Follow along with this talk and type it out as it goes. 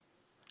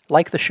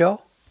Like the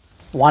show?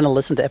 Want to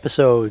listen to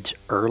episodes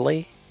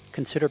early?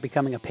 Consider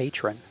becoming a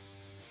patron.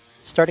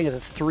 Starting at the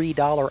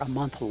 $3 a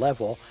month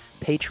level,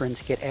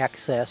 patrons get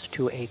access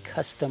to a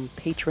custom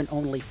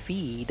patron-only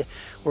feed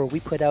where we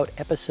put out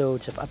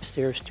episodes of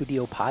Upstairs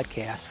Studio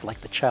podcasts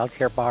like the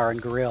Childcare Bar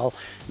and Grill,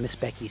 Miss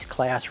Becky's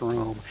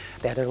Classroom,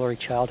 That Early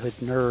Childhood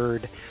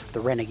Nerd,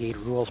 the Renegade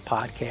Rules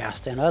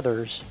podcast, and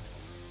others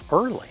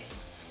early.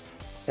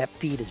 That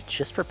feed is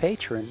just for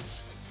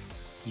patrons.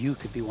 You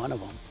could be one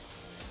of them.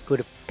 Go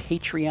to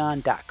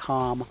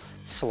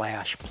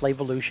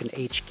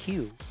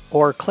patreon.com/PlayvolutionHQ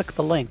or click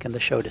the link in the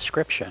show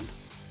description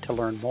to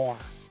learn more.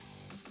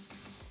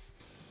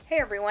 Hey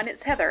everyone,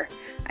 it's Heather.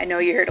 I know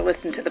you're here to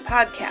listen to the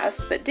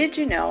podcast, but did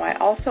you know I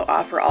also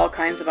offer all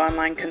kinds of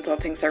online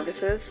consulting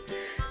services?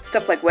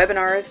 Stuff like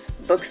webinars,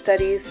 book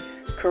studies,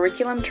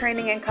 curriculum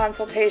training and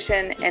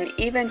consultation, and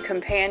even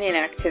companion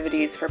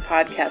activities for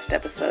podcast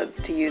episodes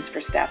to use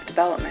for staff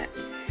development.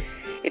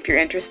 If you're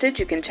interested,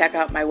 you can check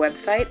out my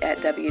website at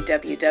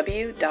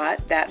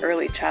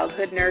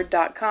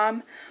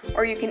www.thatearlychildhoodnerd.com,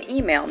 or you can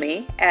email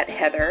me at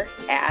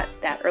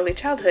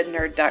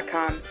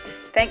heather@thatearlychildhoodnerd.com.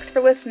 Thanks for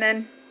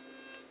listening.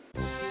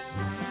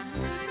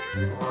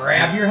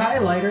 Grab your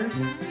highlighters.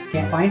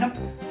 Can't find them?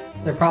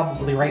 They're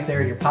probably right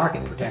there in your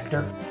pocket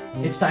protector.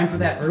 It's time for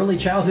That Early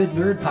Childhood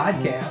Nerd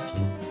podcast.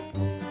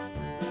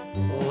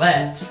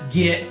 Let's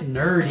get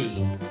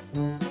nerdy.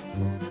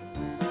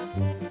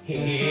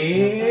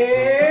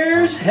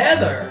 Here's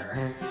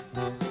Heather.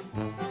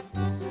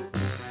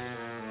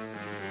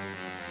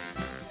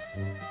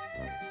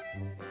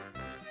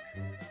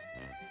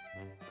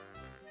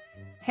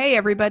 Hey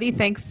everybody,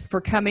 thanks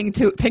for coming.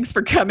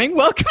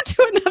 Welcome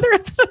to another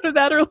episode of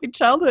That Early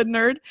Childhood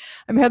Nerd.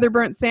 I'm Heather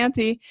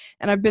Burnt-Santy,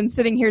 and I've been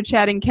sitting here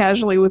chatting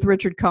casually with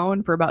Richard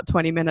Cohen for about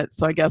 20 minutes,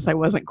 so I guess I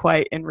wasn't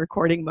quite in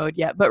recording mode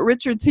yet. But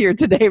Richard's here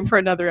today for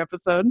another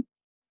episode.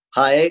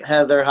 Hi,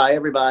 Heather. Hi,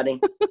 everybody.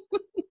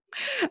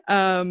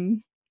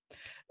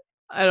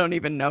 I don't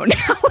even know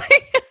now.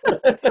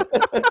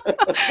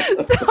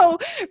 So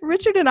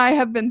Richard and I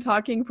have been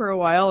talking for a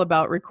while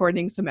about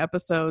recording some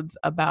episodes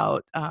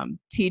about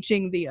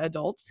teaching the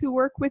adults who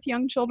work with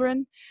young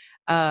children,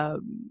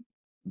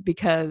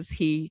 because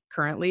he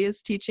currently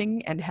is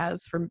teaching and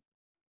has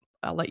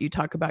I'll let you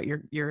talk about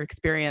your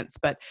experience,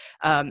 but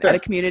Sure. At a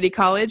community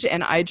college.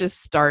 And I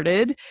just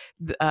started,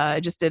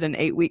 I just did an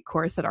 8-week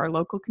course at our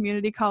local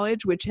community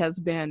college, which has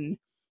been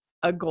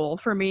a goal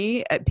for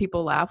me.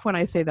 People laugh when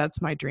I say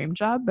that's my dream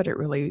job, but it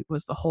really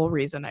was the whole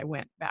reason I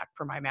went back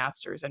for my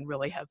master's and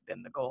really has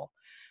been the goal.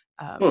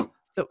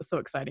 So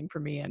exciting for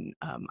me. And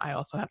I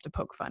also have to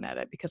poke fun at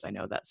it because I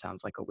know that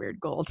sounds like a weird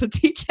goal to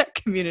teach at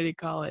community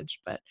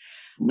college, but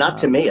Not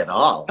to me at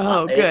all.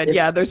 Oh, good.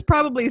 Yeah. There's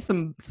probably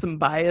some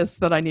bias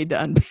that I need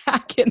to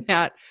unpack in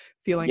that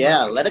feeling.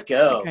 Yeah, like let it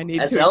go. I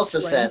need As to Elsa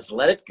explain. says,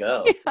 let it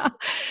go.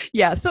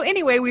 Yeah. So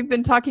anyway, we've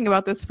been talking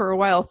about this for a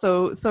while.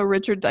 So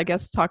Richard, I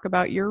guess talk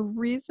about your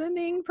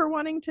reasoning for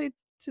wanting to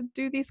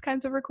do these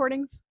kinds of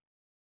recordings.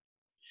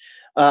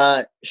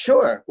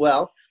 Sure.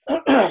 Well,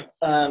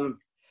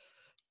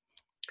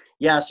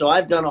 yeah, so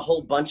I've done a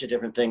whole bunch of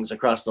different things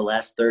across the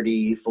last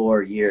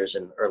 34 years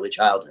in early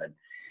childhood,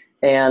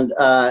 and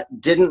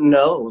didn't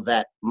know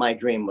that my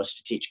dream was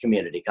to teach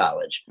community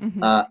college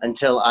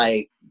until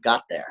I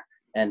got there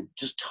and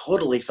just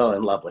totally fell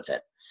in love with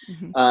it.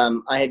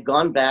 I had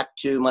gone back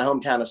to my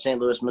hometown of St.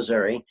 Louis,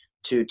 Missouri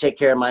to take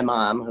care of my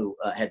mom who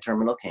had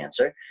terminal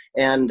cancer.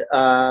 And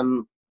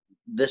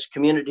this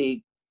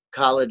community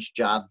college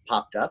job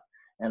popped up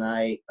and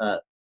I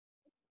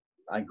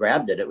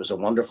grabbed it. It was a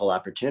wonderful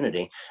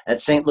opportunity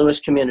at St. Louis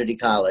Community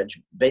College,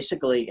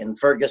 basically in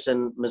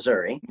Ferguson,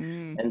 Missouri.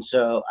 And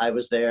so I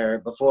was there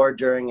before,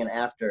 during, and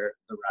after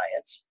the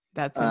riots.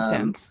 That's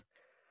intense.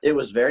 It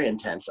was very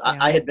intense. Yeah.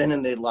 I had been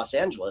in the Los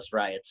Angeles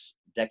riots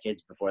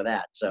decades before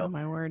that. So Oh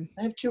my word.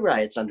 I have 2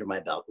 riots under my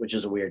belt, which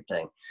is a weird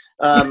thing.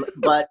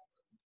 But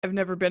I've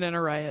never been in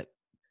a riot.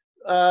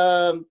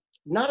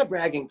 not a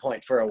bragging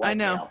point for a white I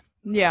know. male.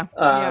 Yeah.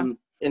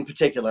 In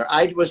particular,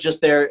 I was just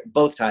there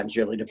both times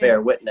really to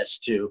bear witness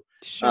to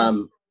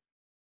Sure.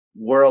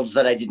 worlds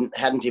that I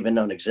hadn't even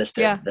known existed.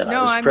 Yeah. That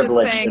No, I was I'm just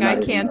privileged saying to I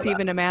not can't know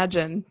even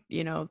imagine,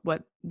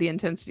 what the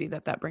intensity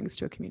that brings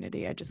to a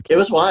community. I just about. can't. It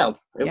was wild.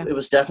 Yeah. It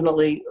was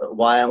definitely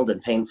wild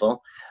and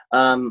painful.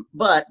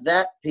 But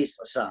that piece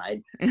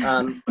aside,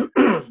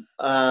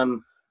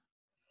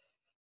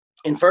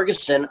 in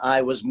Ferguson,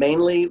 I was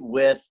mainly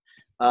with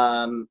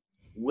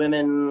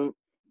women,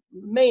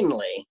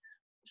 mainly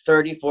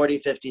 30, 40,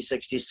 50,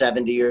 60,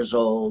 70 years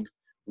old,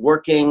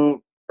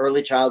 working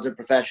early childhood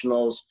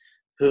professionals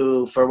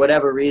who, for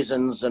whatever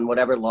reasons and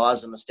whatever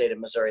laws in the state of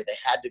Missouri, they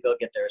had to go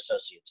get their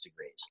associate's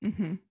degrees.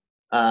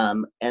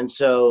 And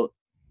so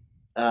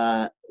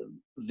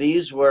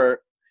these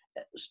were,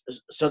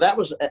 that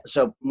was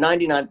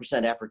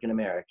 99%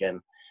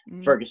 African-American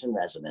Ferguson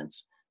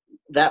residents.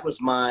 That was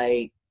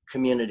my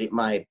community,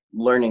 my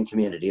learning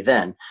community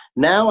then.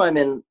 Now I'm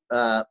in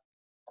the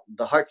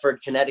Hartford,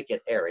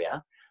 Connecticut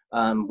area,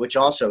 which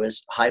also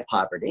is high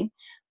poverty.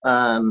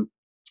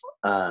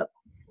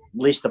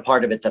 least the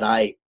part of it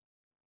that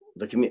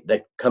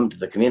that come to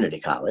the community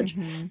college.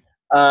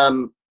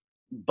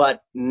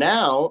 But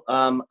now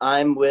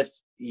I'm with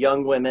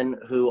young women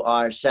who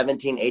are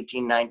 17,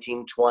 18,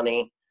 19,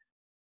 20,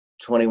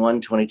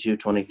 21, 22,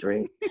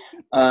 23.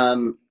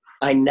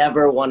 I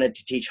never wanted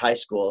to teach high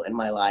school in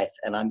my life,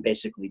 and I'm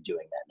basically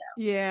doing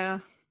that Yeah.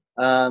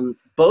 now.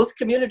 Both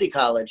community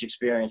college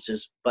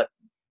experiences, but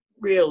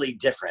really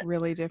different.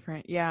 Really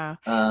different. Yeah.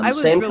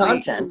 Same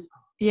content.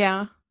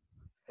 Yeah.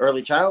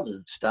 Early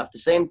childhood stuff, the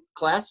same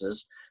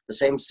classes, the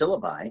same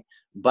syllabi,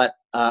 but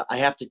I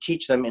have to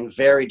teach them in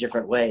very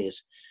different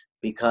ways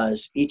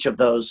because each of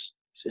those,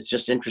 it's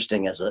just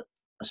interesting as a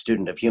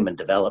student of human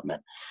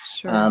development.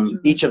 Sure.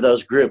 Each of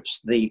those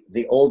groups, the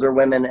older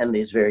women and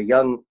these very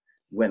young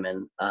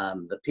women,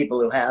 the people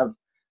who have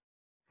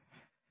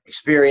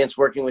experience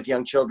working with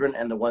young children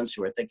and the ones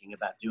who are thinking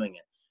about doing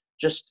it,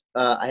 just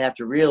I have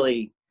to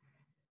really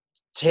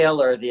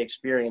tailor the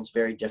experience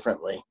very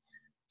differently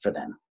for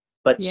them.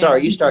 But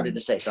sorry, you started to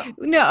say something.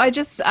 No,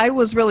 I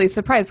was really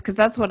surprised because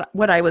that's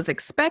what I was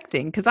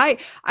expecting. Because I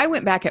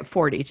went back at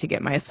 40 to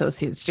get my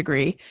associate's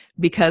degree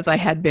because I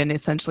had been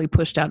essentially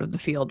pushed out of the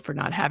field for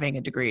not having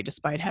a degree,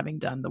 despite having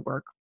done the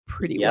work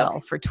pretty well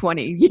for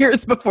 20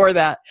 years before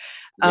that.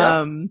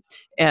 And,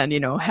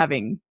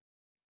 having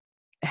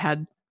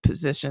had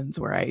positions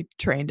where I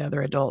trained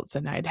other adults,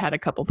 and I'd had a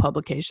couple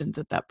publications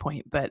at that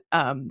point. But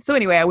so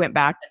anyway, I went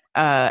back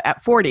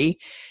at 40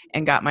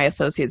 and got my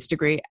associate's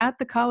degree at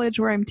the college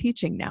where I'm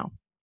teaching now.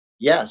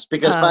 Yes,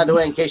 because by the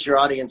way, in case your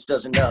audience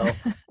doesn't know,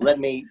 let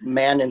me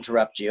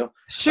interrupt you.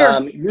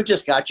 Sure. You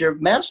just got your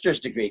master's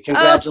degree.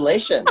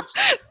 Congratulations.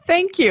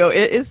 Thank you.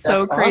 It is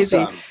so crazy.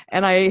 Awesome.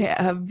 And I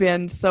have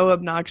been so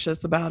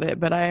obnoxious about it,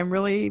 but I am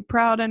really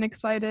proud and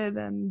excited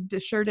and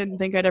sure didn't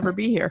think I'd ever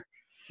be here.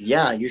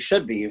 Yeah, you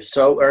should be. You've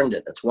so earned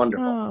it. It's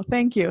wonderful. Oh,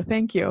 thank you.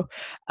 Thank you.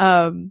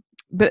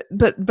 But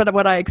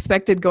what I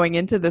expected going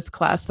into this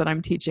class that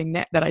I'm teaching,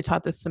 that I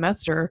taught this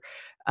semester,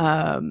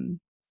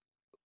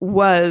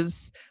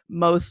 was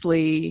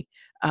mostly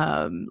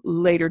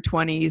later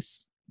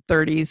 20s,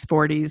 30s,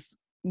 40s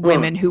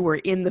women who were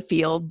in the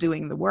field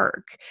doing the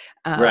work,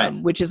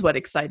 which is what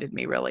excited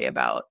me really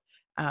about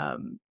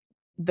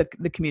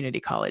the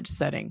community college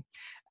setting.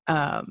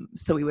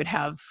 So we would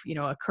have,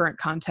 a current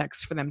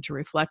context for them to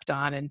reflect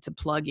on and to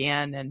plug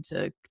in and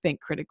to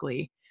think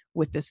critically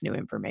with this new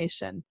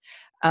information.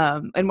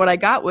 And what I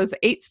got was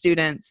 8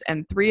 students,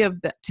 and 3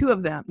 of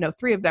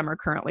them are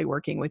currently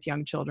working with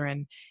young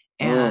children,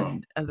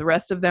 and the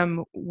rest of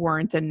them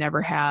weren't and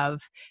never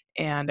have.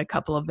 And a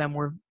couple of them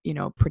were,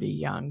 pretty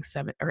young,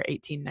 7 or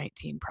 18,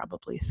 19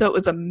 probably. So it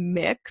was a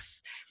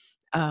mix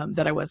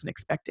that I wasn't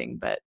expecting,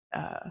 but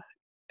I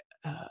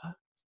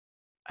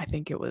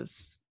think it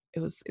was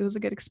a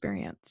good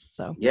experience.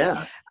 So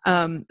yeah.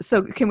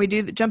 So can we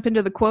jump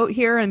into the quote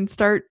here and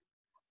start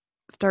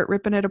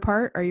ripping it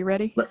apart? Are you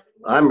ready?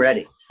 I'm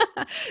ready.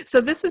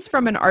 So this is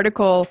from an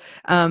article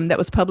that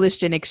was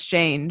published in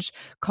Exchange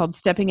called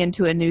 "Stepping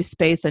into a New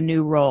Space, a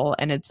New Role,"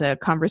 and it's a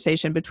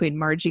conversation between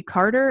Margie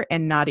Carter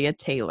and Nadia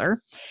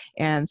Taylor.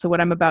 And so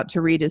what I'm about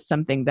to read is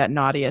something that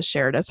Nadia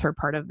shared as her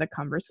part of the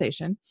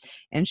conversation.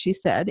 And she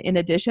said, "In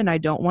addition, I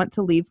don't want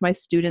to leave my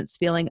students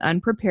feeling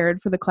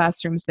unprepared for the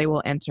classrooms they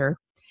will enter,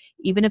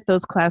 even if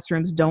those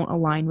classrooms don't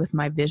align with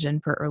my vision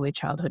for early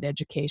childhood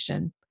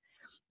education.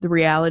 The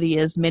reality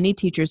is many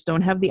teachers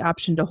don't have the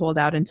option to hold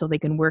out until they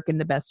can work in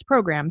the best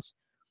programs.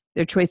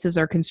 Their choices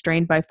are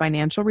constrained by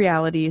financial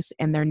realities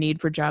and their need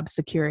for job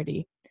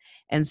security.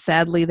 And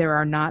sadly, there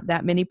are not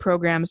that many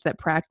programs that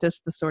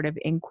practice the sort of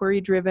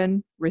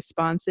inquiry-driven,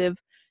 responsive,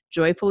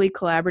 joyfully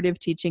collaborative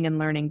teaching and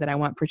learning that I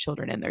want for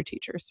children and their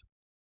teachers."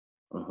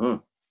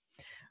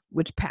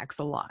 Which packs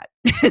a lot.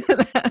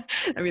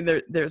 I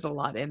mean, there's a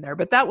lot in there,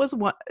 but that was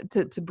one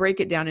to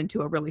break it down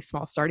into a really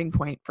small starting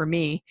point for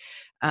me.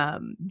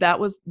 That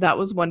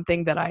was one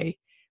thing that I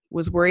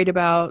was worried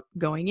about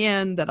going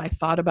in, that I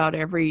thought about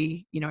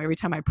every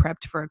time I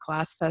prepped for a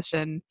class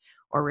session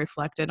or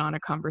reflected on a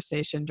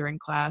conversation during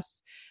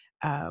class,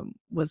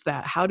 was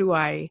that how do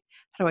I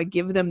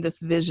give them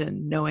this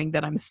vision, knowing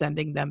that I'm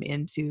sending them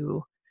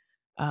into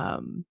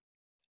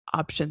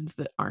options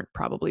that aren't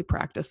probably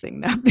practicing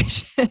that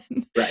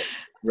vision.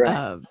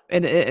 Right.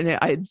 And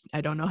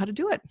I don't know how to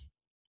do it.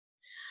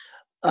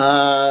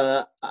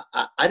 I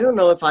don't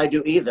know if I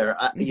do either.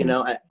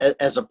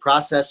 As a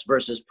process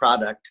versus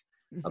product,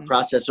 a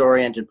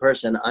process-oriented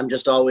person, I'm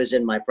just always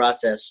in my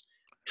process,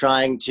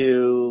 trying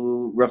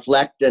to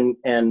reflect and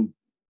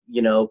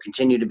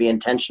continue to be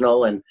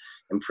intentional and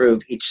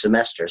improve each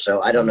semester.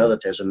 So I don't know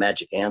that there's a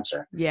magic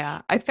answer.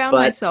 Yeah, I found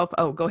myself.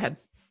 Oh, go ahead.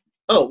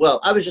 Oh, well,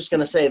 I was just going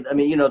to say,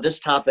 this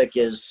topic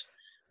is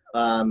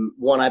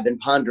one I've been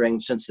pondering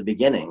since the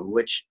beginning,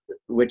 which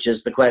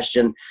is the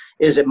question,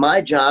 is it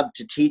my job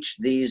to teach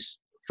these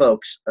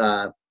folks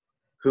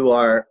who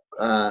are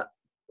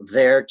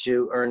there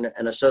to earn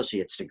an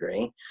associate's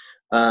degree?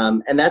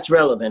 And that's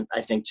relevant,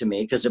 I think, to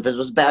me, because if it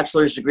was a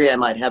bachelor's degree, I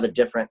might have a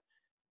different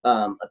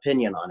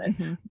opinion on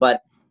it.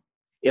 But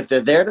if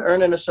they're there to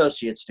earn an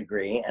associate's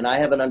degree, and I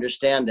have an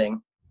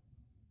understanding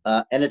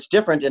And it's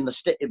different in the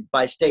state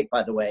by state,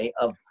 by the way,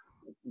 of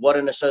what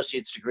an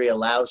associate's degree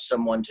allows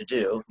someone to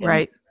do.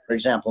 Right. For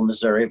example,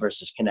 Missouri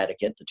versus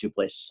Connecticut, the two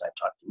places I've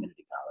taught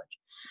community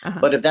college.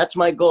 But if that's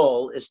my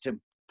goal, is to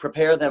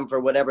prepare them for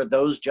whatever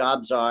those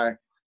jobs are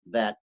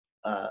that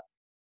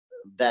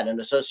that an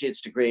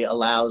associate's degree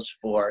allows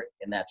for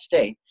in that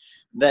state,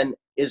 then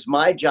is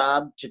my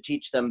job to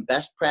teach them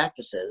best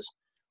practices,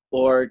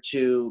 or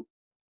to,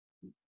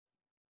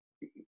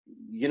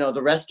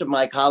 the rest of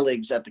my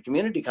colleagues at the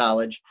community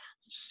college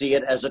see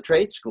it as a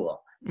trade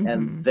school. Mm-hmm.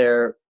 And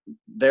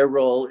their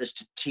role is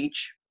to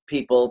teach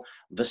people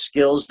the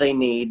skills they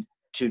need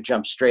to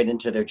jump straight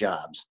into their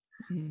jobs.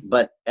 Mm-hmm.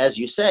 But as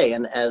you say,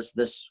 and as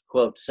this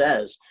quote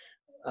says,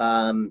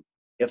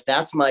 if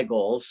that's my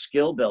goal,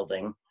 skill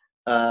building,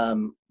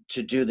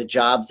 to do the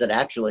jobs that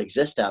actually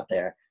exist out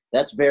there,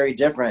 that's very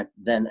different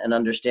than an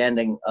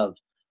understanding of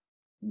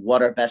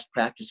what are best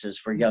practices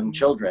for young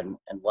children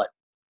and what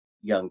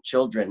young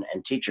children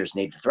and teachers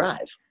need to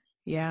thrive.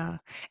 Yeah.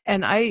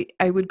 And I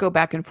would go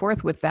back and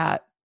forth with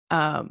that,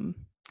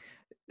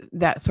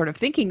 that sort of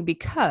thinking,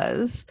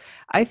 because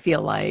I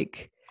feel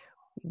like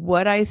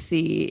what I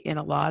see in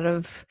a lot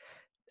of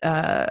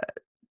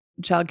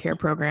childcare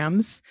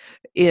programs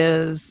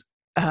is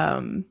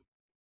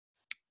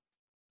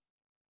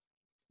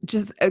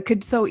just it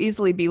could so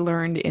easily be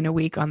learned in a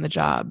week on the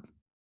job.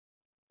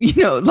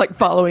 Like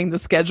following the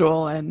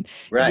schedule and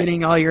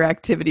getting all your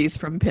activities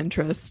from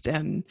Pinterest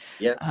and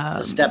the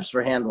steps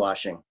for hand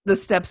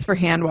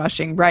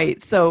washing.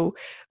 Right. So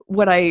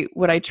what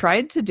I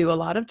tried to do a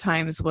lot of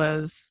times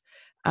was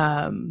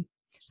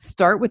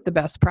start with the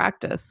best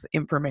practice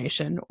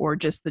information, or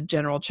just the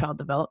general child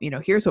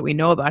development. Here's what we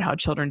know about how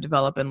children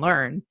develop and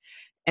learn.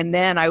 And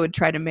then I would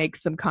try to make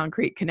some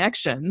concrete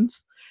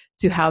connections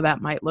to how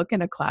that might look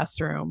in a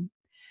classroom.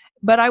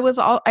 But I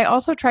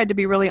also tried to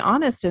be really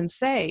honest and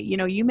say,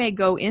 you may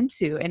go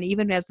into, and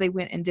even as they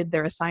went and did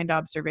their assigned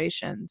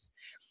observations,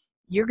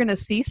 you're going to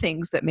see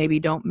things that maybe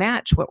don't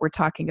match what we're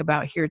talking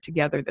about here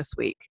together this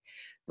week.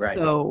 Right.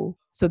 So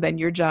then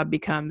your job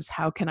becomes,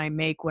 how can I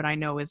make what I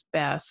know is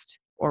best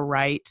or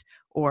right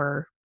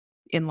or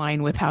in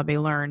line with how they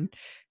learn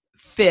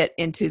fit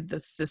into the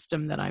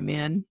system that I'm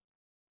in?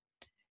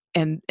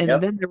 And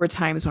then there were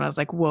times when I was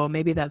like, whoa,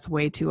 maybe that's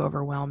way too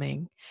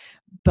overwhelming.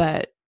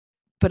 But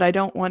I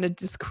don't want to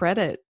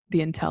discredit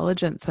the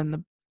intelligence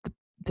and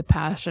the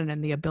passion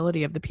and the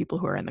ability of the people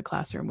who are in the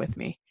classroom with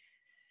me.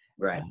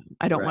 Right.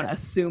 I don't want to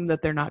assume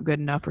that they're not good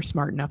enough or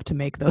smart enough to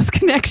make those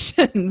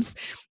connections,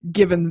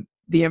 given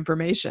the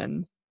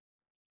information.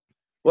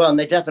 Well, and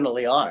they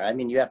definitely are. I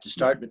mean, you have to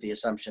start with the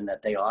assumption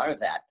that they are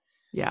that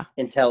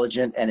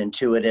intelligent and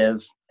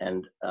intuitive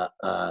and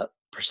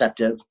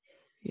perceptive.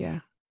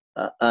 Yeah.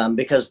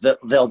 Because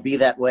they'll be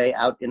that way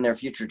out in their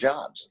future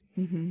jobs,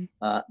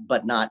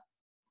 but not.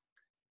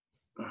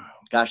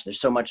 Gosh, there's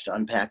so much to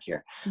unpack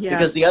here. Yeah.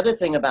 Because the other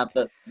thing about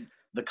the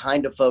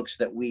kind of folks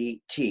that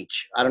we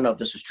teach, I don't know if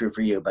this is true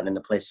for you, but in the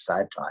places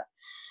I've taught,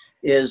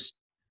 is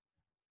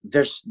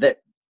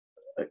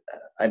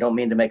I don't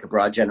mean to make a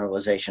broad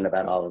generalization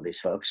about all of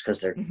these folks because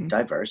they're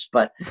diverse,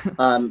 but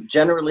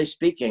generally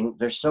speaking,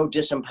 they're so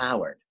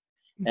disempowered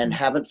and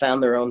haven't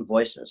found their own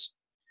voices,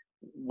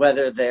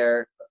 whether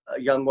they're a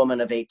young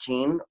woman of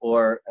 18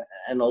 or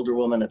an older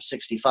woman of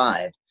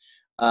 65.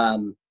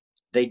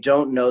 They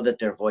don't know that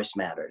their voice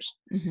matters.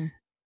 Mm-hmm.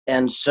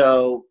 And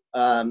so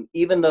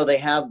even though they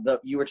have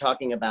you were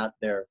talking about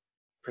their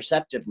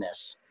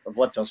perceptiveness of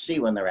what they'll see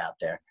when they're out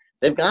there,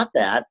 they've got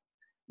that,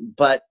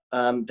 but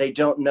they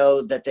don't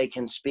know that they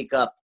can speak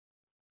up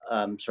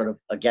sort of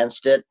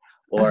against it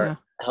or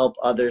help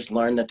others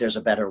learn that there's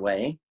a better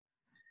way.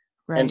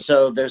 Right. And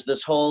so there's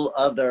this whole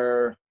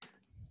other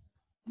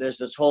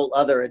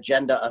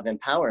agenda of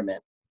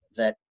empowerment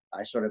that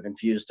I sort of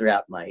infuse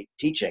throughout my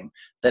teaching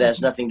that has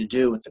nothing to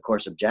do with the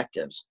course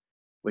objectives,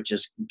 which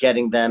is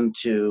getting them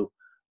to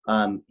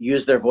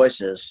use their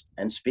voices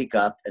and speak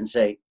up and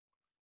say,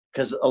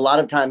 because a lot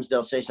of times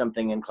they'll say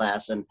something in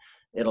class and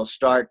it'll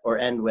start or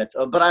end with,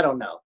 "Oh, but I don't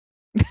know."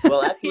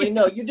 Well, actually,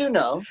 no, you do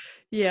know.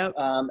 Yeah.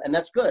 And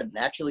that's good.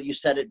 Actually, you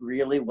said it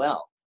really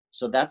well.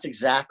 So that's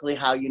exactly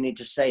how you need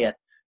to say it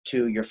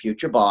to your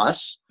future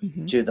boss,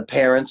 to the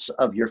parents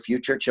of your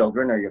future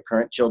children or your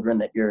current children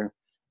that you're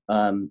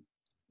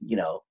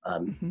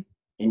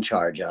in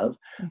charge of.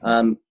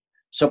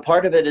 So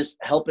part of it is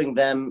helping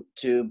them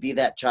to be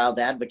that child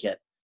advocate.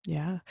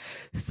 Yeah.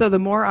 So the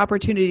more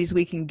opportunities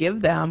we can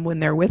give them when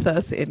they're with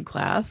us in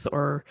class,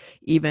 or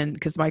even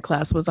because my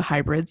class was a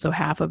hybrid, so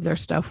half of their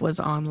stuff was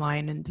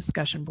online and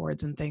discussion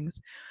boards and things,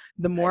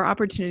 the more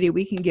opportunity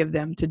we can give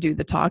them to do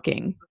the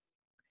talking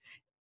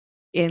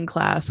in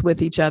class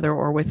with each other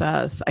or with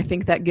us, I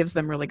think that gives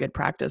them really good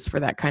practice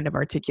for that kind of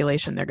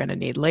articulation they're going to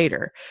need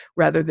later,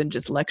 rather than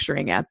just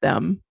lecturing at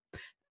them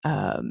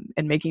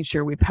and making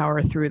sure we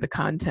power through the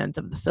content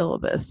of the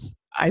syllabus.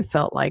 I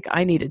felt like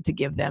I needed to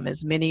give them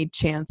as many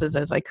chances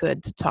as I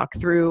could to talk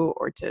through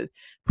or to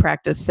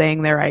practice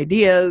saying their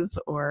ideas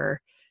or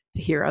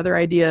to hear other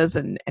ideas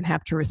and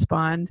have to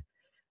respond.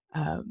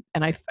 And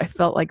I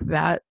felt like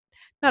that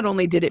not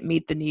only did it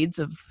meet the needs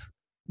of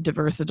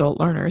diverse adult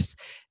learners,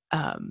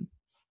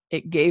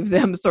 it gave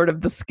them sort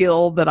of the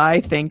skill that I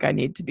think I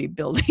need to be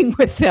building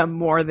with them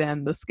more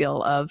than the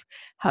skill of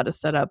how to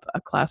set up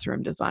a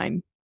classroom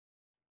design.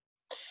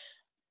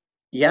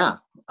 Yeah.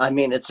 I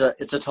mean, it's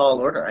a tall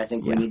order. I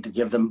think we need to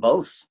give them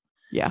both.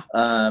 Yeah.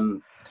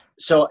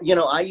 So,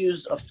 I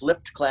use a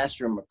flipped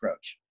classroom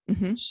approach.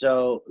 Mm-hmm.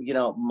 So,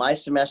 my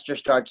semester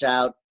starts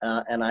out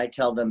and I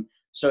tell them,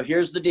 so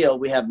here's the deal.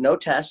 We have no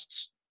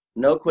tests,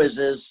 no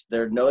quizzes,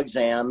 there are no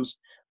exams,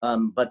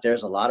 but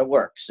there's a lot of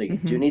work. So you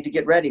do need to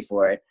get ready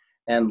for it.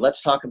 And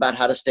let's talk about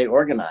how to stay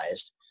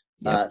organized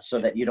so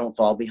that you don't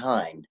fall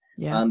behind.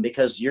 Yeah.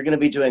 Because you're going to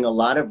be doing a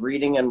lot of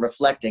reading and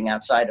reflecting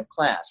outside of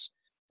class.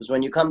 Because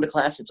when you come to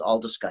class, it's all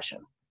discussion.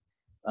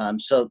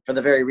 So for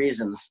the very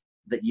reasons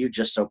that you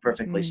just so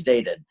perfectly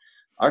stated,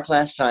 our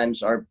class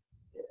times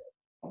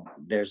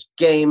there's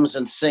games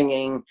and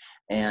singing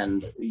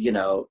and,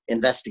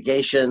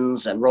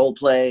 investigations and role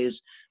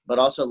plays, but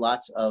also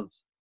lots of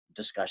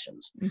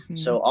discussions. Mm-hmm.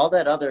 So all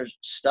that other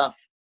stuff,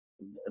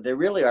 there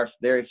really are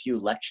very few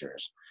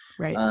lectures.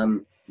 Right.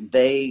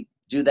 They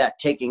do that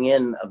taking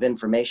in of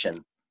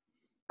information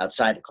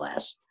outside of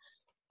class.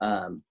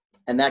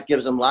 And that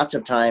gives them lots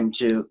of time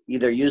to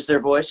either use their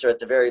voice or at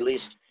the very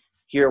least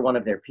hear one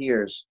of their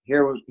peers,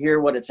 hear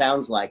what it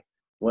sounds like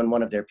when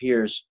one of their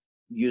peers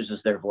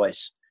uses their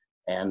voice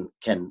and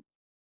can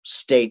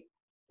state,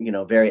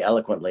 very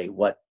eloquently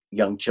what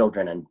young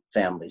children and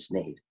families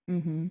need.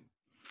 Mm-hmm.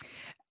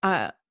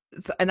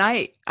 And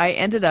I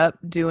ended up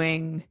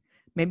doing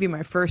maybe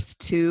my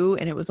first 2,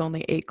 and it was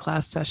only 8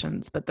 class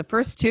sessions, but the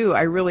first 2,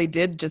 I really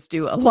did just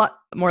do a lot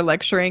more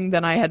lecturing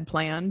than I had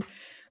planned.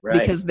 Right.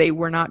 Because they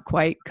were not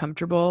quite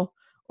comfortable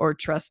or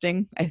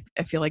trusting.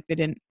 I feel like we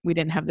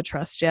didn't have the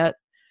trust yet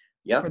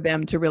for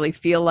them to really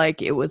feel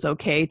like it was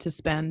okay to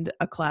spend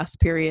a class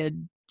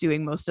period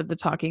doing most of the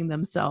talking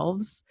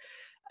themselves.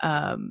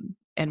 And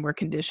we're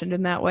conditioned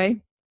in that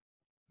way.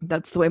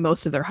 That's the way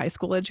most of their high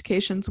school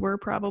educations were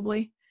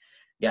probably.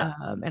 Yeah.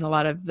 And a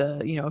lot of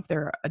the, if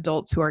they're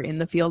adults who are in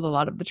the field, a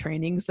lot of the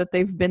trainings that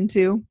they've been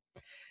to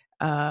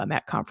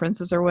at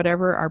conferences or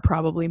whatever are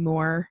probably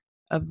more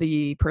of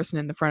the person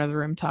in the front of the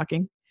room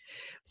talking.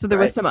 So there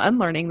was some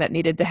unlearning that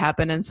needed to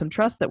happen and some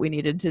trust that we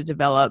needed to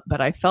develop.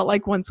 But I felt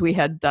like once we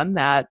had done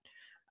that,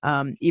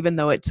 even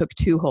though it took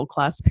 2 whole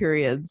class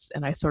periods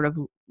and I sort of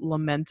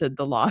lamented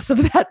the loss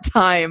of that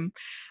time,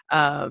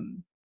 I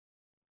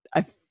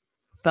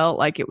felt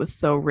like it was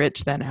so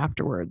rich then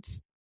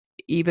afterwards,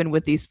 even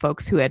with these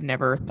folks who had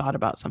never thought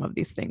about some of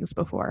these things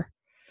before.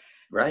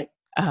 Right.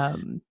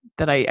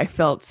 That I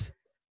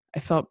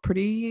felt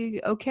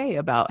pretty okay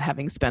about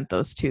having spent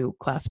those 2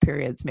 class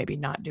periods, maybe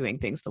not doing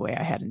things the way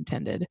I had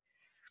intended.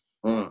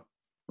 Yeah,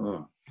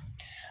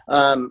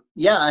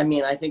 I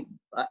mean, I think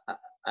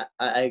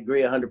I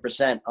agree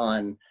 100%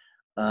 on,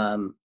 I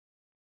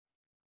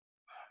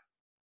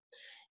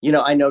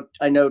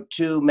know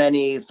too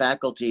many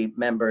faculty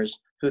members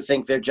who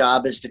think their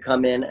job is to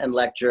come in and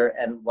lecture,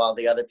 and while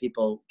the other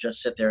people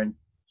just sit there and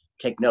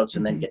take notes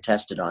and then get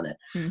tested on it.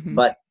 Mm-hmm.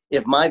 But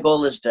if my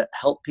goal is to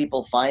help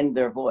people find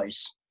their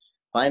voices,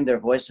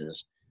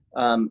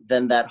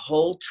 then that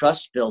whole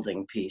trust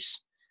building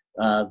piece,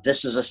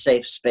 this is a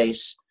safe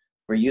space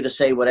for you to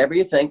say whatever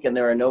you think and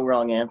there are no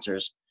wrong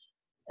answers.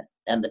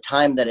 And the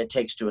time that it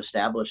takes to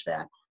establish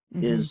that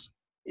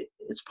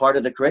it's part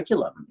of the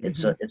curriculum.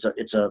 It's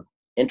a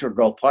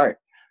integral part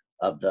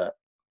of the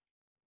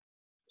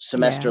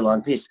semester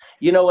long piece.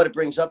 You know what it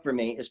brings up for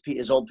me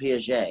is old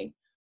Piaget,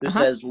 who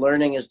says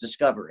learning is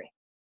discovery.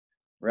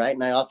 Right.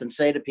 And I often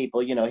say to people,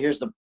 here's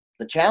the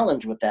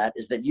challenge with that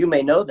is that you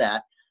may know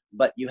that,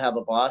 but you have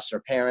a boss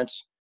or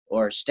parents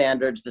or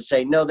standards that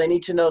say, no, they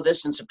need to know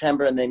this in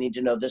September and they need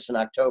to know this in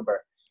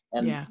October.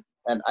 And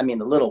I mean,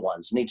 the little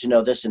ones need to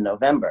know this in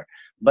November.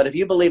 But if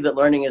you believe that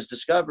learning is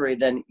discovery,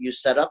 then you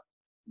set up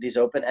these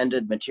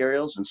open-ended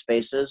materials and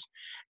spaces,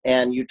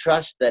 and you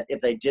trust that if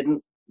they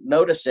didn't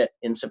notice it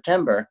in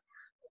September,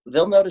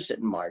 they'll notice it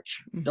in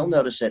March. Mm-hmm. They'll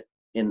notice it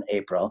in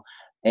April.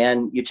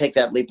 And you take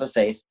that leap of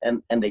faith,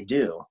 and they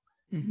do.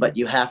 Mm-hmm. But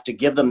you have to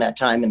give them that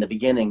time in the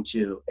beginning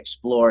to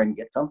explore and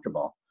get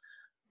comfortable.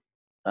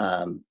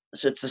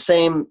 So it's the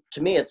same,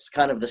 to me, it's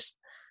kind of this,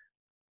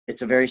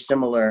 it's a very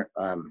similar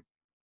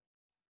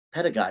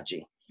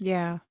pedagogy.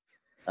 Yeah.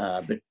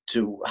 But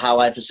to how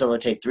I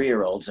facilitate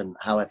 3-year-olds and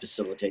how I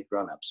facilitate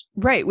grown-ups.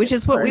 Right, which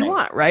is what we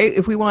want, right?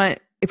 If we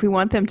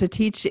want them to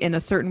teach in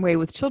a certain way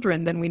with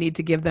children, then we need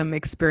to give them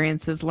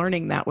experiences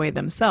learning that way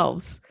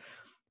themselves,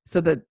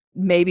 so that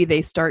maybe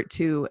they start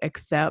to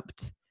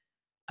accept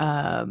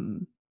that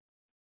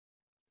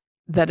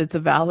it's a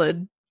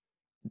valid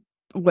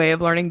way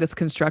of learning. This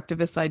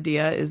constructivist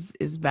idea is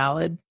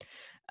valid,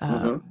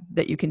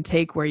 that you can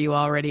take where you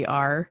already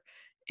are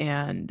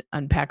and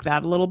unpack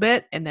that a little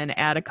bit and then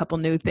add a couple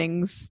new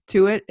things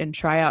to it and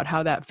try out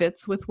how that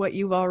fits with what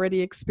you've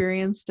already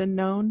experienced and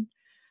known.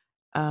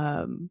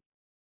 And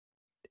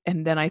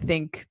then I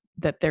think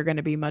that they're going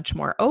to be much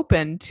more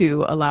open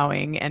to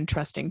allowing and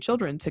trusting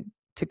children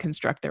to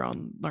construct their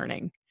own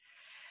learning.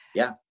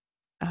 Yeah.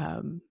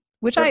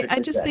 which I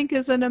Perfectly just said. think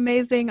is an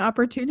amazing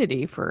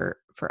opportunity for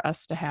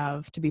us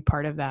to be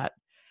part of that.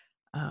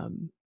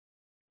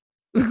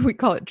 We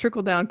call it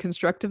trickle down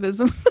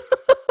constructivism.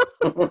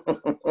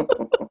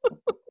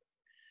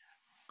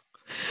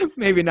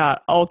 Maybe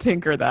not. I'll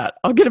tinker that.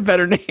 I'll get a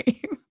better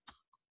name.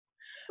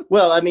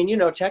 Well, I mean,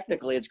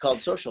 technically it's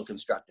called social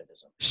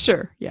constructivism.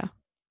 Sure. Yeah.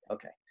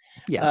 Okay.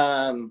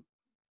 Yeah.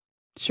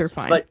 Sure.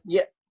 Fine. But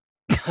yeah,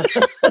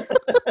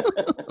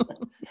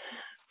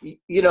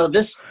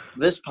 this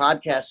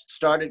podcast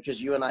started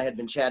because you and I had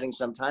been chatting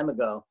some time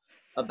ago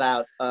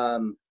about a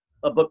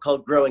book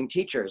called Growing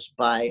Teachers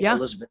by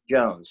Elizabeth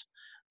Jones,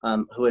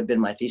 who had been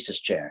my thesis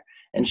chair.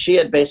 And she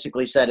had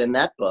basically said in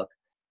that book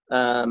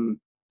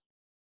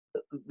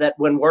that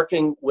when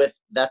working with,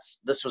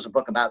 this was a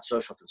book about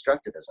social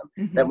constructivism,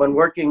 Mm-hmm. that when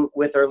working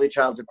with early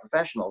childhood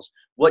professionals,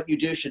 what you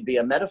do should be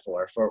a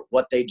metaphor for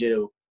what they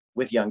do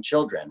with young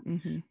children.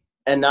 Mm-hmm.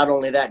 And not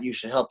only that, you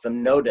should help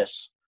them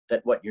notice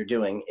that what you're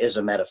doing is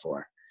a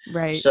metaphor.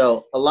 Right.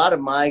 So a lot of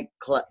my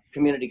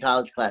community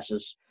college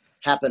classes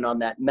happen on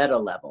that meta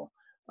level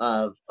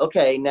of,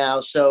 okay, now,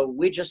 so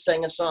we just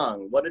sang a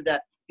song. What did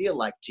that feel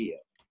like to you?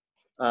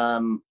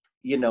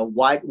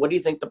 What do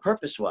you think the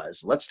purpose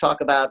was? Let's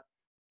talk about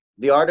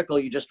the article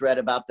you just read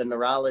about the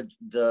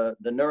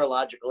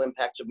neurological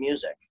impacts of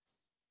music.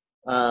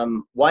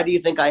 Why do you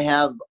think I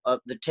have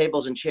the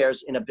tables and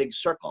chairs in a big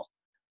circle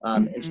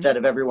instead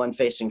of everyone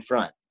facing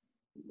front?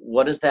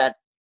 What is that?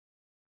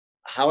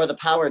 How are the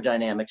power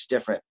dynamics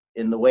different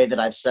in the way that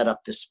I've set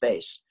up this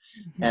space?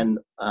 Mm-hmm. And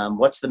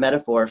what's the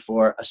metaphor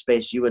for a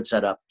space you would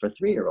set up for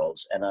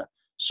 3-year-olds and a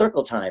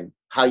circle time,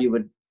 how you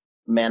would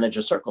manage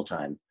a circle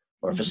time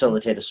or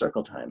facilitate a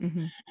circle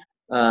time?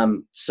 Mm-hmm.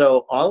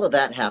 So all of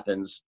that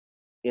happens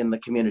in the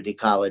community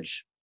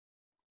college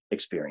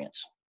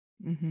experience.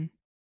 Mm-hmm.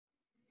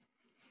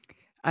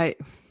 I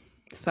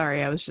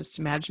was just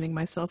imagining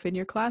myself in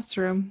your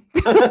classroom.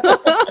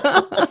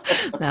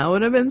 That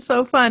would have been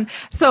so fun.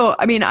 So,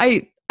 I mean,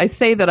 I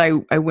say that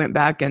I went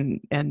back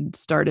and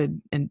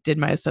started and did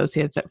my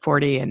associates at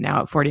 40, and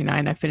now at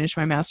 49, I finished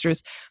my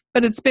master's,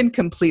 but it's been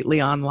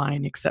completely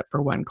online except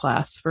for one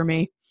class for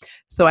me.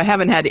 So I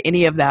haven't had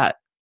any of that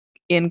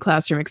in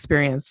classroom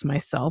experience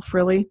myself,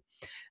 really.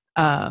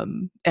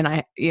 And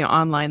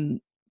online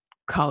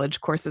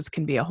college courses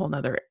can be a whole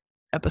nother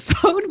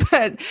episode,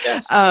 but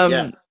yes.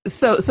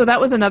 So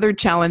that was another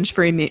challenge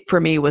for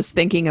me was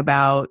thinking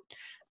about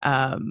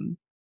the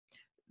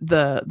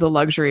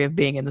luxury of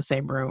being in the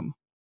same room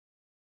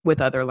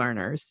with other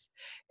learners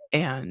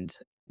and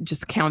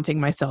just counting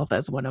myself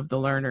as one of the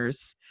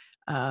learners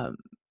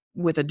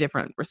with a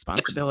different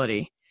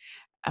responsibility.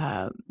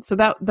 So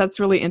that's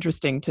really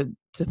interesting to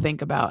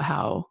think about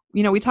how,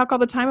 we talk all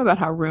the time about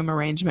how room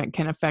arrangement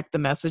can affect the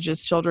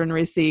messages children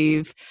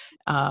receive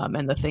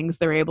and the things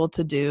they're able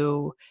to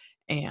do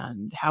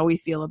and how we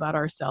feel about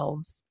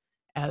ourselves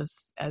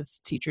as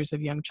teachers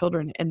of young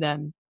children. And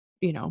then,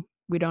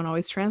 we don't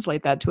always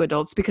translate that to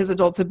adults because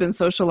adults have been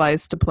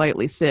socialized to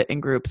politely sit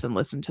in groups and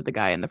listen to the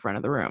guy in the front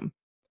of the room.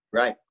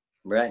 Right.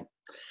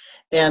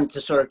 And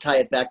to sort of tie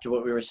it back to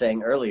what we were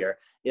saying earlier,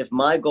 if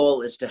my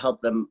goal is to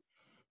help them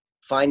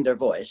find their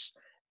voice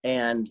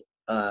and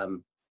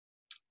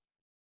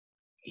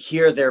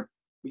hear their,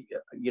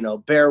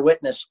 bear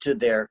witness to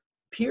their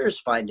peers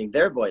finding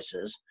their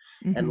voices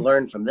and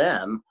learn from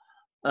them,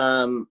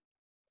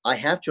 I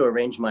have to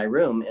arrange my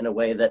room in a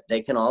way that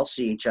they can all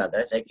see each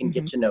other, they can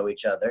get to know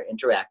each other,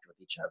 interact with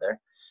each other.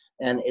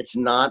 And it's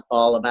not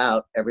all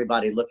about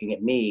everybody looking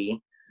at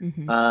me,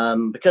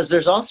 because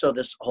there's also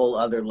this whole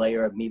other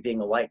layer of me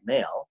being a white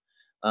male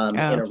in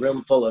a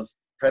room full of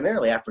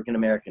primarily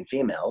African-American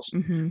females.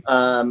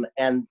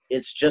 And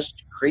it's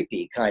just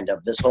creepy, kind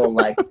of, this whole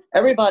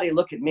everybody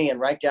look at me and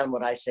write down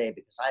what I say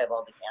because I have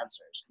all the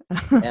answers.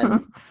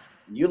 And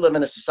you live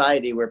in a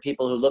society where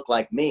people who look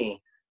like me,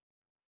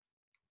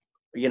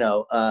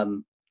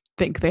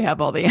 think they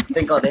have all the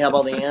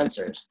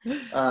answers.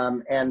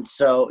 And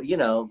so,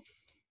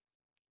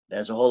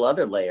 there's a whole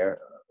other layer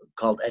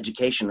called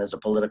education as a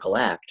political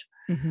act.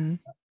 And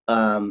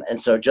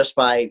so just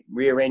by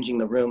rearranging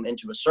the room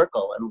into a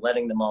circle and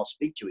letting them all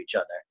speak to each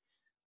other,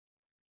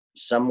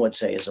 some would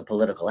say is a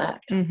political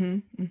act of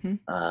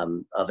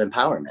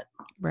empowerment.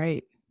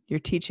 Right. You're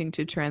teaching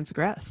to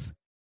transgress.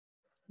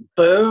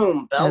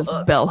 Boom.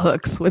 Bell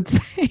hooks would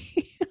say.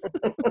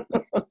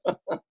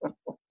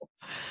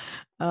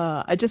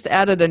 I just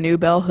added a new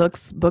Bell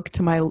Hooks book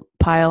to my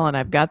pile, and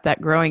I've got that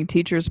Growing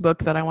Teachers book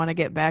that I want to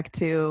get back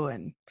to.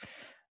 And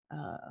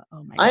oh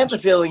my gosh, I have a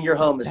feeling your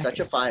home is such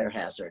a fire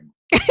hazard.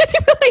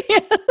 It really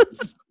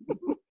is.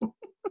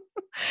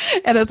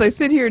 And as I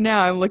sit here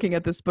now, I'm looking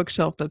at this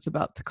bookshelf that's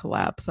about to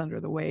collapse under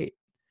the weight.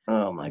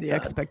 Oh my God. The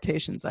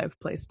expectations I've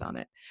placed on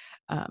it.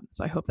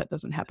 So I hope that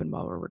doesn't happen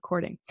while we're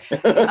recording.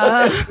 But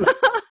I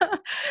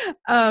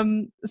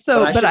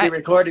should be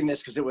recording this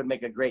because it would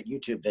make a great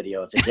YouTube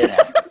video if it did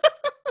happen.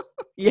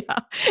 Yeah,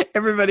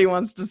 everybody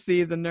wants to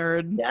see the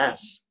nerd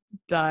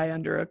die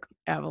under an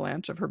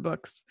avalanche of her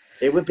books.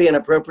 It would be an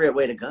appropriate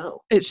way to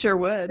go. It sure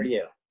would. For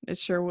you. It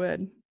sure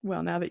would.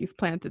 Well, now that you've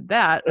planted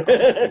that, I'll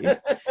just be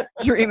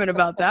dreaming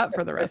about that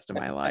for the rest of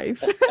my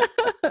life.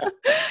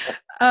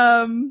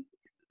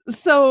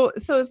 So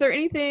is there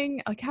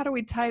anything like, how do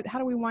we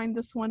wind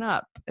this one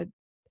up?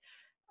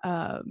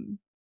 I'm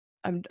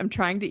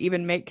trying to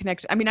even make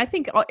connection. I mean, I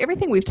think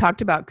everything we've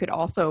talked about could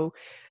also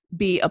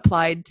be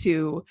applied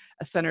to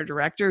a center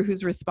director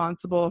who's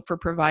responsible for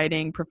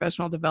providing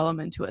professional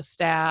development to a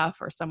staff,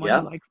 or someone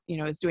who likes,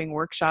 is doing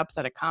workshops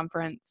at a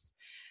conference.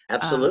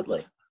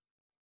 Absolutely.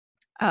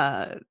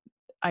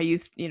 I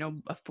used,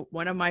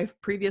 one of my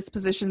previous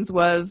positions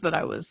was that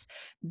I was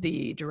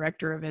the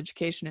director of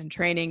education and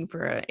training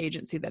for an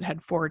agency that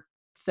had 4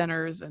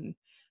 centers. And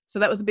so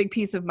that was a big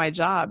piece of my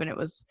job. And it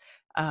was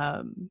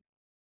a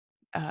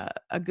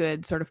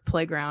good sort of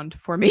playground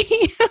for me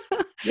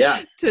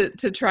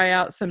to try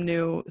out some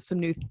new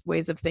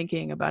ways of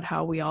thinking about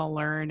how we all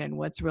learn and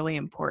what's really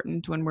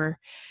important when we're,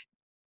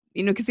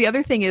 because the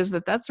other thing is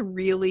that's a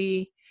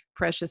really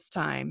precious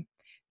time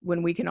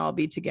when we can all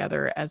be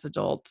together as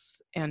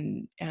adults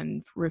and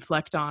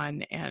reflect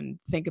on and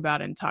think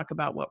about and talk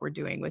about what we're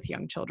doing with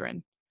young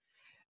children.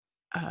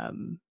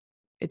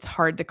 It's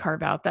hard to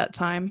carve out that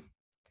time.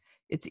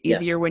 It's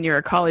easier when you're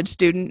a college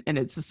student and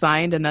it's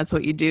assigned and that's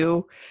what you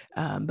do.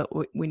 But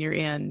when you're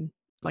in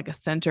like a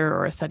center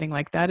or a setting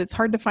like that, it's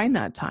hard to find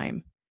that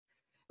time.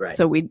 Right.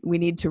 So we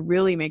need to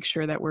really make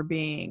sure that we're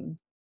being,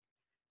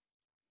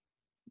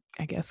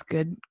 I guess,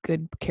 good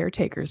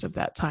caretakers of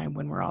that time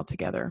when we're all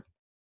together.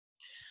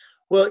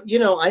 Well,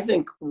 I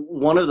think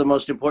one of the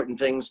most important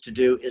things to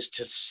do is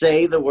to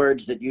say the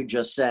words that you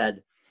just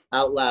said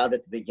out loud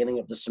at the beginning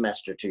of the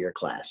semester to your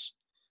class.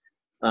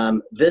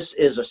 This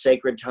is a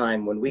sacred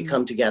time when we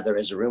come together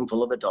as a room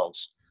full of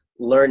adults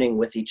learning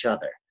with each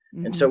other.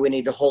 Mm-hmm. And so we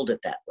need to hold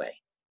it that way.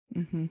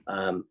 Mm-hmm.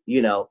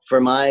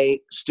 For my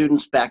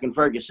students back in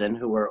Ferguson,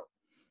 who were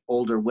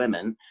older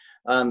women,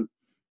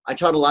 I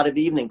taught a lot of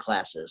evening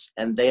classes,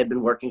 and they had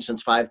been working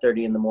since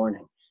 5:30 in the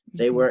morning. Mm-hmm.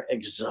 They were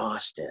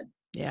exhausted.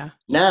 Yeah.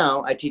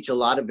 Now I teach a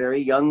lot of very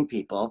young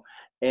people,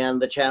 and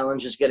the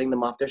challenge is getting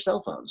them off their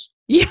cell phones.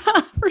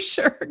 Yeah, for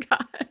sure.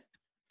 God.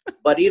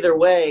 But either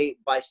way,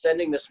 by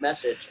sending this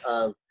message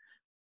of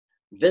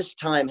this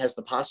time has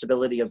the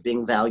possibility of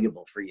being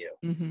valuable for you,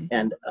 mm-hmm.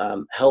 and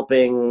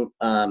helping,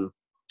 I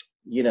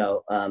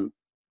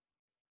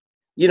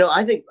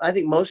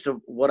think most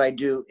of what I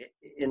do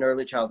in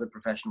early childhood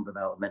professional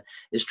development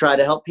is try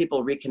to help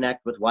people reconnect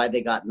with why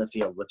they got in the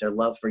field, with their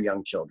love for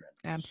young children.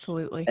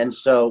 Absolutely. And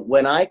so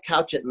when I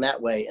couch it in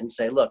that way and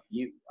say, look,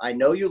 I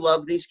know you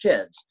love these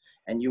kids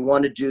and you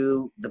want to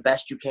do the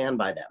best you can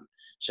by them.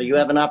 So you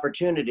have an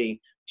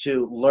opportunity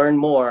to learn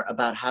more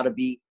about how to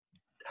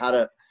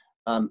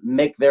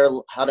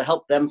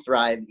help them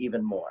thrive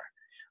even more.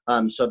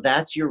 So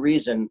that's your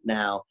reason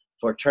now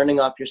for turning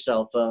off your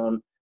cell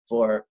phone,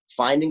 for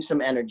finding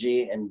some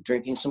energy and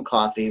drinking some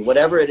coffee,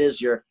 whatever it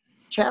is your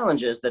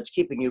challenge is that's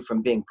keeping you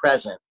from being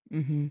present.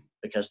 Mm-hmm.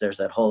 Because there's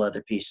that whole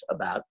other piece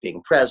about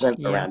being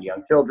present around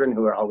young children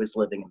who are always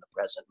living in the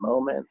present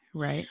moment.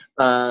 Right.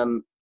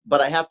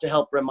 But I have to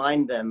help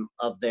remind them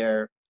of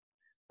their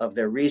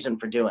reason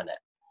for doing it.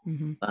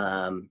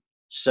 Mm-hmm.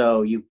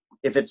 So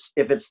if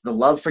it's the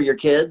love for your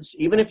kids,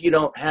 even if you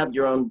don't have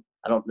your own,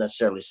 I don't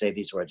necessarily say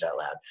these words out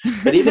loud,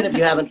 but even if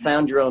you haven't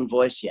found your own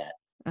voice yet,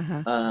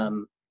 uh-huh.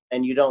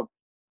 And you don't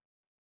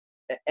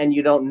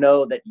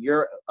know that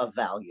you're of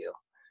value,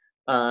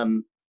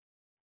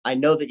 I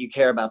know that you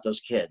care about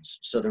those kids.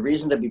 So the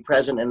reason to be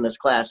present in this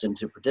class and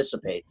to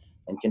participate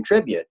and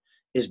contribute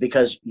is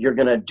because you're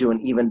going to do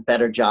an even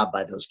better job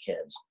by those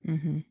kids.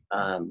 Mm-hmm.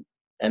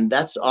 And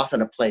that's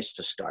often a place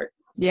to start.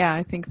 Yeah,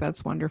 I think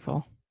that's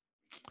wonderful.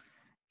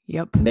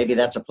 Yep. Maybe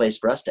that's a place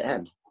for us to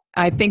end.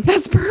 I think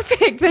that's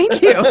perfect.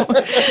 Thank you.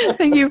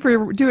 Thank you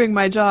for doing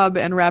my job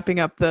and wrapping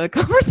up the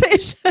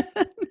conversation.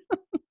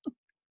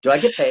 Do I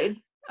get paid?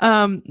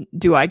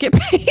 Do I get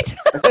paid?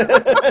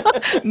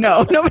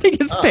 No, nobody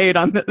gets paid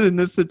in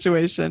this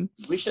situation.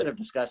 We should have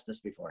discussed this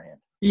beforehand.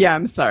 Yeah,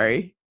 I'm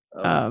sorry.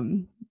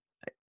 Oh.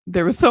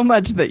 There was so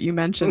much that you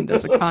mentioned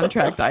as a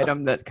contract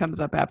item that comes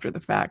up after the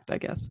fact, I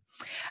guess.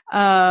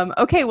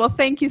 Okay, well,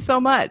 thank you so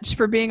much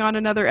for being on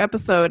another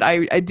episode.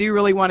 I do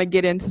really want to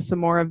get into some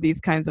more of these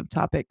kinds of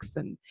topics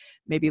and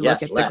maybe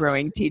look at the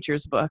Growing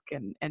Teachers book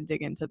and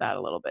dig into that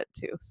a little bit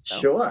too. So,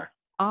 sure.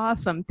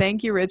 Awesome.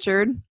 Thank you,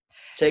 Richard.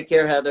 Take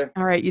care, Heather.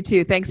 All right, you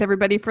too. Thanks,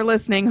 everybody, for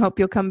listening. Hope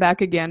you'll come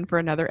back again for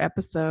another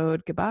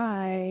episode.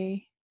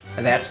 Goodbye.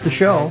 That's the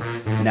show.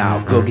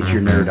 Now go get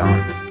your nerd on.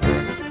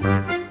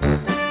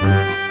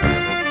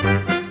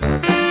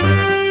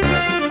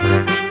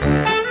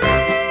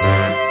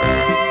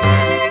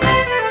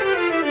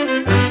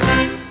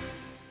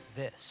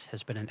 This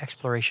has been an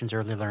Explorations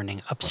Early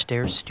Learning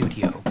Upstairs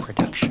Studio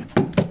production.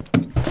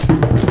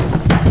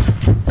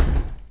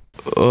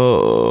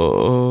 Oh.